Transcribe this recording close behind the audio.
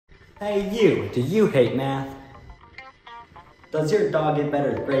Hey you, do you hate math? Does your dog get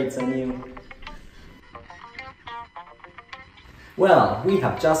better grades than you? Well, we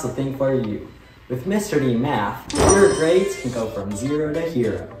have just the thing for you. With Mr. D Math, your grades can go from 0 to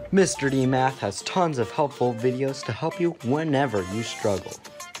hero. Mr. D Math has tons of helpful videos to help you whenever you struggle.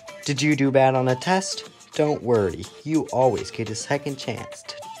 Did you do bad on a test? Don't worry, you always get a second chance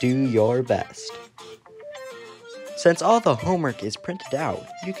to do your best. Since all the homework is printed out,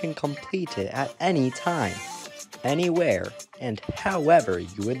 you can complete it at any time, anywhere, and however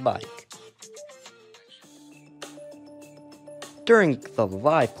you would like. During the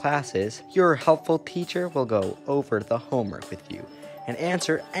live classes, your helpful teacher will go over the homework with you and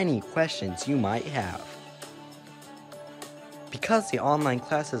answer any questions you might have. Because the online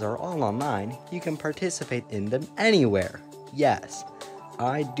classes are all online, you can participate in them anywhere. Yes,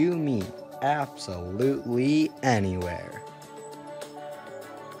 I do mean absolutely anywhere.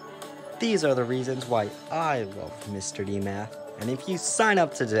 These are the reasons why I love Mr. D Math, and if you sign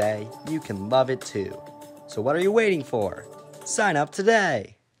up today, you can love it too. So what are you waiting for? Sign up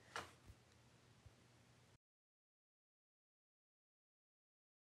today!